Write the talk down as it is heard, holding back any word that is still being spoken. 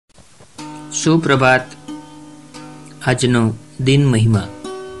સુપ્રભાત। આજનો દિન મહિમા।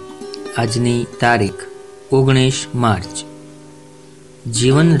 આજની તારીખ 19 માર્ચ।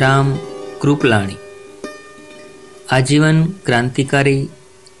 જીવનરામ કૃપલાણી આજીવન ક્રાંતિકારી,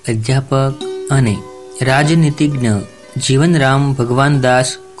 અધ્યાપક અને રાજનીતિજ્ઞ જીવનરામ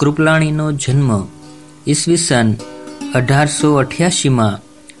ભગવાનદાસ કૃપલાણીનો જન્મ ઈસવીસન 1888માં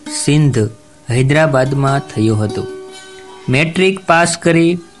સિંધ, હૈદરાબાદમાં થયો હતો। મેટ્રિક પાસ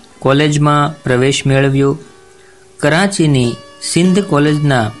કરી કોલેજમાં પ્રવેશ મેળવ્યો। કરાચીની સિંધ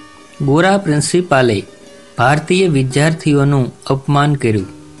કોલેજના ગોરા પ્રિન્સિપાલે ભારતીય વિદ્યાર્થીઓનું અપમાન કર્યું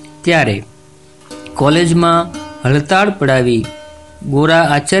ત્યારે કોલેજમાં હડતાળ પડાવી ગોરા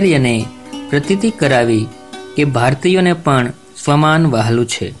આચાર્યને પ્રતીતિ કરાવી કે ભારતીયોને પણ સ્વમાન વહાલું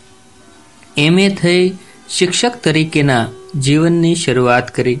છે। MA થઈ શિક્ષક તરીકેના જીવનની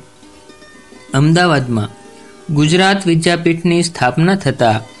શરૂઆત કરી। અમદાવાદમાં ગુજરાત વિદ્યાપીઠની સ્થાપના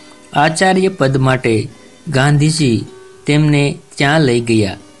થતાં આચાર્ય પદ માટે ગાંધીજી તેમને ત્યાં લઈ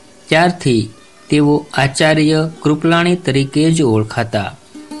ગયા। ત્યારથી તેઓ આચાર્ય કૃપલાણી તરીકે જ ઓળખાતા।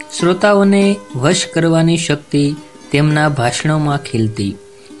 શ્રોતાઓને વશ કરવાની શક્તિ તેમના ભાષણોમાં ખીલતી।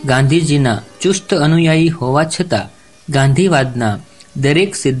 ગાંધીજીના ચુસ્ત અનુયાયી હોવા છતાં ગાંધીવાદના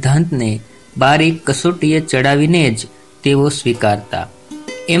દરેક સિદ્ધાંતને બારીક કસોટીએ ચડાવીને જ તેઓ સ્વીકારતા।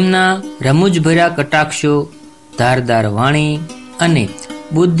 એમના રમૂજભર્યા કટાક્ષો, ધારદાર વાણી અને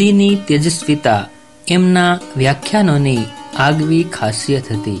બુદ્ધિની તેજસ્વીતા એમના વ્યાખ્યાનોની આગવી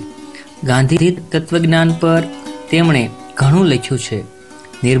ખાસિયત હતી। ગાંધી તત્વજ્ઞાન પર તેમણે ઘણું લખ્યું છે।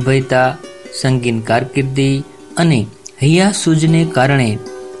 નિર્ભયતા, સંગીન કારકિર્દી અને હૈયાસૂઝને કારણે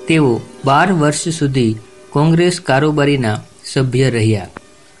તેઓ 12 વર્ષ સુધી કોંગ્રેસ કારોબારીના સભ્ય રહ્યા।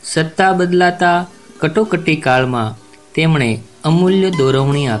 સત્તા બદલાતા કટોકટી કાળમાં તેમણે અમૂલ્ય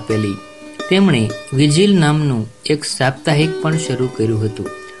દોરવણી આપેલી। તેમણે વિજિલ નામનું એક સાપ્તાહિક પણ શરૂ કર્યું હતું।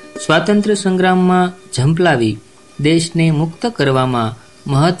 સ્વાતંત્ર્ય સંગ્રામમાં ઝંપલાવી દેશને મુક્ત કરવામાં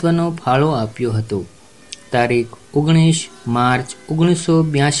મહત્વનો ફાળો આપ્યો હતો। તારીખ 19 માર્ચ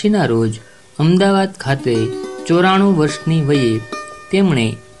 1982ના રોજ અમદાવાદ ખાતે 94 વર્ષની વયે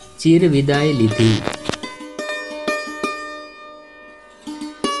તેમણે ચિરવિદાય લીધી।